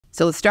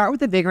So let's start with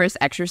the vigorous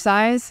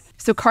exercise.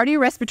 So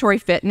cardiorespiratory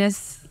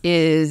fitness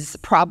is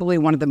probably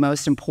one of the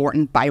most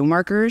important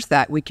biomarkers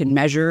that we can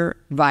measure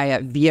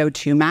via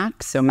BO2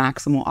 Max, so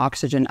maximal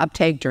oxygen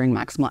uptake during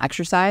maximal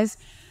exercise.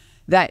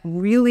 That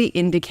really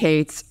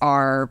indicates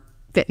our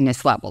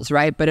fitness levels,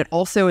 right? But it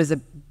also is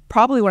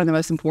probably one of the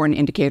most important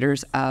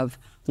indicators of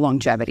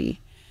longevity.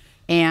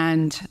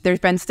 And there's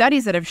been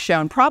studies that have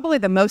shown probably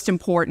the most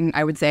important,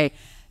 I would say,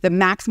 the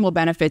maximal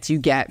benefits you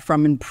get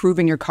from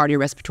improving your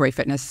cardiorespiratory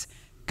fitness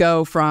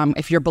go from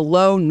if you're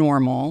below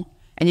normal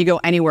and you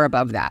go anywhere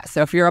above that.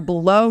 So if you're a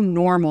below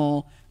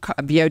normal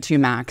BO2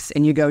 max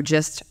and you go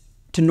just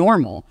to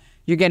normal,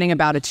 you're getting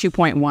about a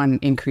 2.1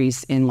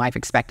 increase in life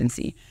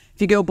expectancy.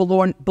 If you go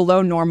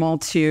below normal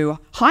to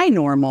high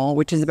normal,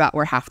 which is about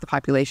where half the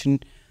population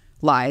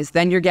lies,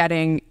 then you're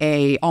getting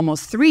a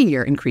almost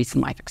 3-year increase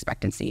in life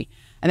expectancy.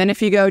 And then if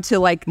you go to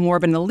like more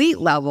of an elite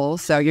level,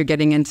 so you're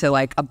getting into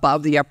like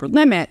above the upper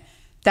limit,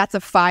 that's a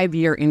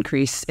 5-year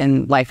increase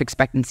in life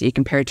expectancy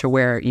compared to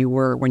where you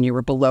were when you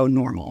were below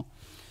normal.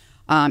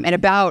 And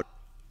about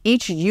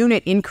each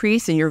unit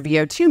increase in your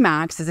VO2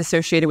 max is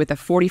associated with a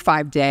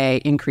 45-day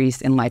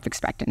increase in life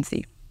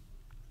expectancy.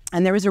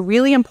 And there was a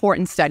really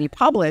important study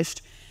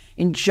published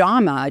in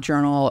JAMA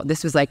journal.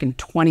 This was like in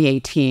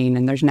 2018,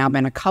 and there's now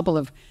been a couple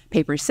of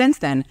papers since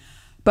then.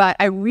 But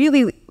I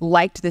really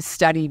liked this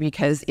study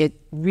because it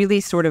really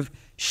sort of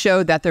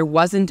showed that there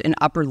wasn't an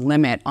upper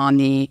limit on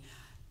the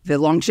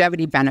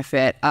longevity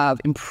benefit of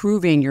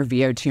improving your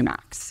VO2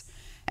 max.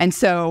 And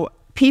so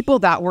people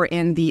that were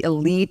in the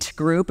elite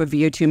group of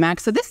VO2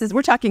 max, so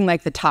we're talking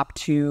like the top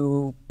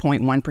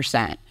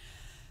 2.1%.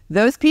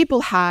 Those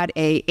people had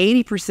a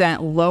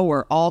 80%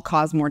 lower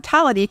all-cause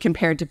mortality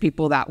compared to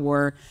people that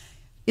were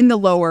in the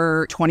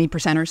lower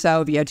 20% or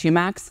so VO2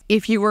 max.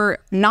 If you were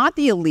not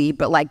the elite,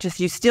 but like just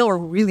you still were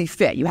really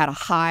fit, you had a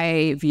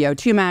high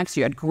VO2 max,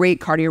 you had great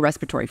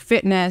cardiorespiratory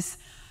fitness,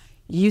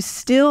 you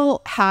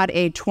still had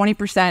a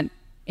 20%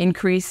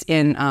 increase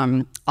in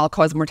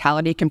all-cause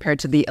mortality compared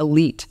to the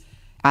elite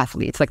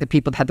athletes, like the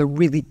people that had the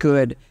really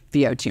good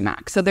VO2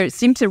 max. So there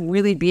seemed to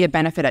really be a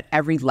benefit at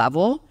every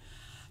level.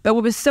 But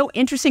what was so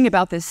interesting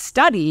about this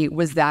study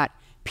was that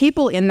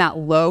people in that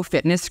low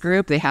fitness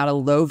group, they had a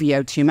low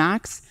VO2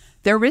 max,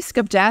 their risk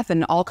of death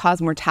and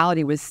all-cause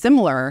mortality was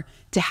similar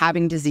to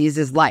having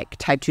diseases like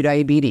type 2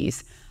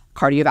 diabetes,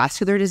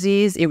 cardiovascular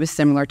disease. It was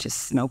similar to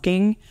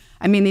smoking.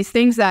 I mean, these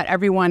things that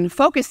everyone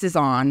focuses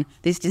on,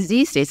 these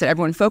disease states that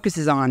everyone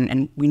focuses on,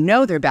 and we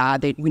know they're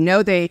bad. We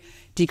know they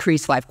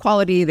decrease life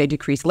quality, they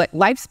decrease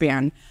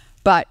lifespan.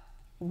 But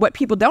what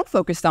people don't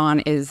focus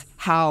on is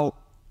how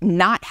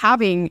not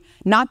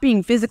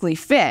being physically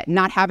fit,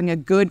 not having a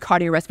good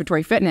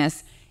cardiorespiratory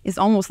fitness is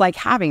almost like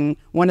having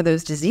one of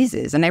those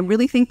diseases. And I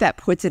really think that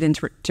puts it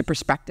into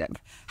perspective,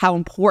 how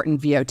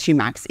important VO2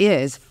 max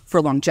is for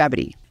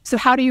longevity. So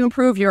how do you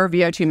improve your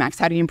VO2 max?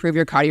 How do you improve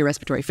your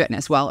cardiorespiratory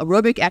fitness? Well,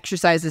 aerobic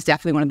exercise is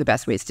definitely one of the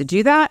best ways to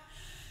do that.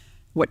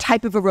 What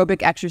type of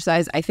aerobic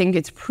exercise? I think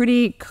it's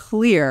pretty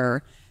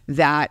clear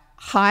that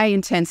high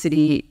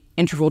intensity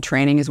interval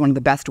training is one of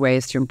the best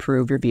ways to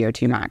improve your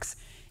VO2 max.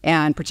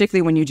 And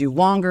particularly when you do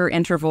longer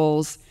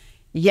intervals,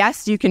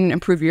 yes, you can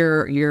improve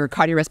your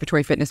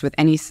cardiorespiratory fitness with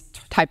any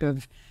type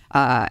of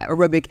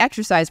aerobic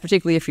exercise,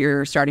 particularly if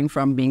you're starting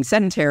from being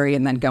sedentary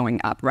and then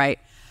going up, right?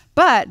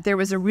 But there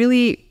was a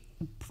really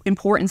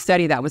important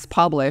study that was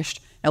published,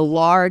 a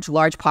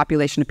large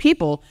population of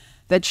people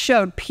that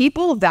showed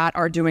people that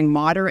are doing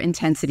moderate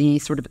intensity,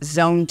 sort of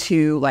zone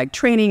 2 like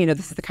training,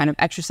 this is the kind of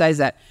exercise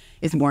that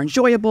is more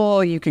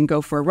enjoyable. You can go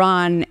for a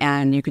run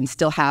and you can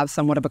still have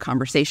somewhat of a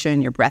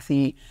conversation, you're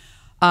breathy.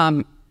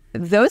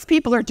 Those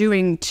people are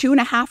doing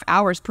 2.5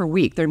 hours per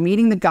week. They're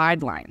meeting the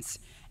guidelines,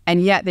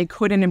 and yet they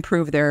couldn't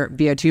improve their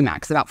VO2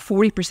 max, about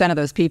 40% of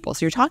those people.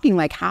 So you're talking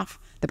like half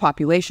the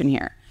population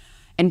here,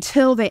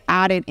 until they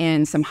added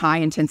in some high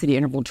intensity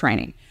interval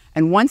training.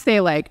 And once they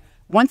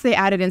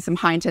added in some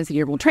high intensity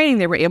interval training,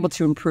 they were able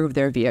to improve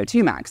their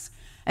VO2 max.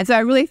 And so I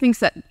really think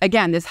that,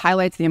 again, this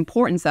highlights the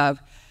importance of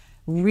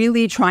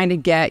really trying to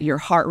get your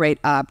heart rate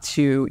up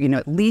to,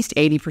 at least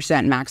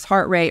 80% max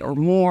heart rate or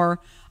more.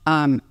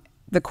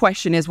 The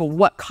question is, well,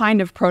 what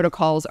kind of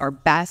protocols are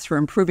best for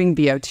improving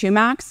VO2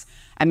 max?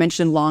 I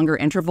mentioned longer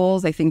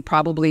intervals. I think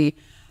probably,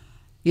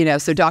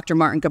 so Dr.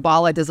 Martin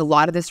Gabala does a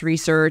lot of this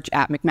research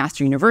at McMaster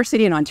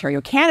University in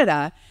Ontario,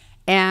 Canada.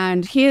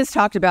 And he has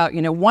talked about,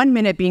 1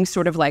 minute being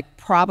sort of like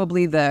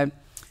probably the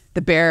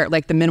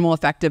minimal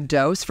effective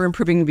dose for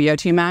improving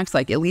VO2 max,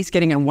 like at least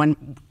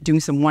doing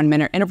some 1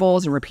 minute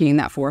intervals and repeating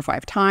that 4 or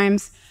 5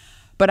 times.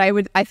 But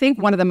I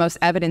think one of the most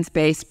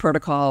evidence-based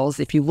protocols,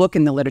 if you look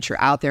in the literature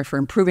out there for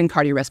improving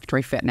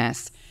cardiorespiratory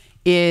fitness,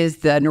 is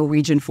the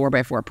Norwegian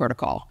 4x4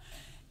 protocol.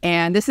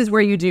 And this is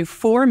where you do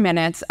 4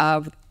 minutes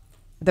of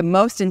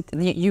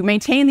you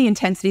maintain the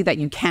intensity that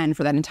you can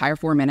for that entire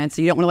 4 minutes.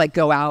 So you don't want to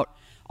go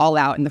all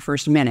out in the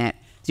first minute.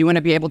 So you want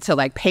to be able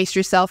to pace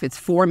yourself. It's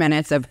 4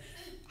 minutes of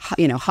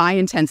high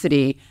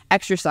intensity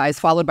exercise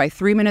followed by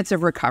 3 minutes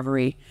of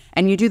recovery.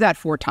 And you do that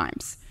 4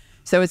 times.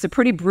 So it's a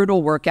pretty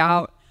brutal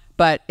workout.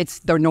 but it's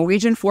the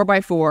Norwegian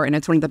 4x4, and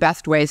it's one of the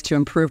best ways to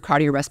improve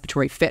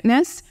cardiorespiratory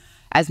fitness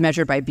as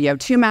measured by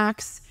BO2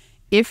 Max.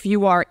 If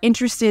you are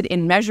interested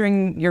in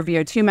measuring your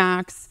VO2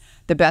 Max,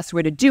 the best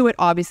way to do it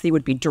obviously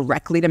would be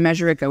directly to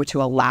measure it. Go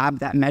to a lab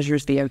that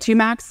measures VO2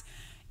 Max.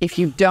 If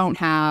you don't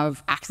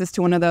have access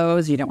to one of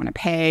those, you don't want to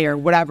pay or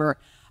whatever,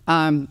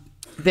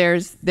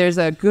 there's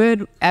a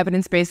good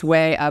evidence-based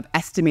way of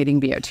estimating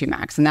VO2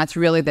 Max, and that's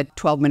really the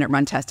 12-minute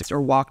run test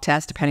or walk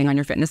test, depending on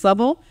your fitness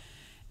level.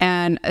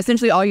 And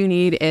essentially all you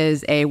need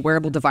is a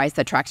wearable device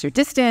that tracks your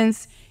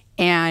distance,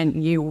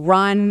 and you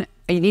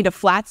need a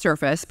flat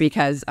surface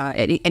because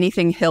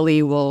anything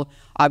hilly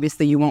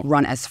obviously you won't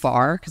run as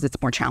far because it's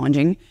more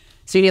challenging.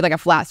 So you need like a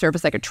flat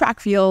surface, like a track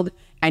field,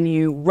 and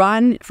you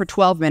run for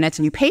 12 minutes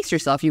and you pace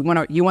yourself. You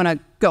want to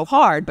go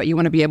hard, but you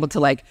want to be able to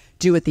like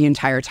do it the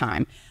entire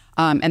time.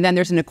 And then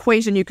there's an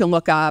equation you can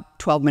look up,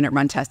 12-minute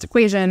run test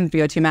equation,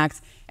 VO2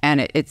 Max,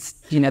 and it's,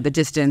 the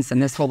distance,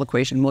 and this whole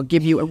equation will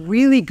give you a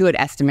really good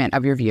estimate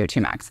of your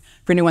VO2 Max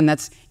for anyone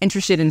that's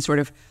interested in sort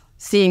of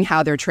seeing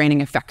how their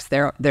training affects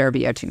their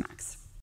VO2 Max.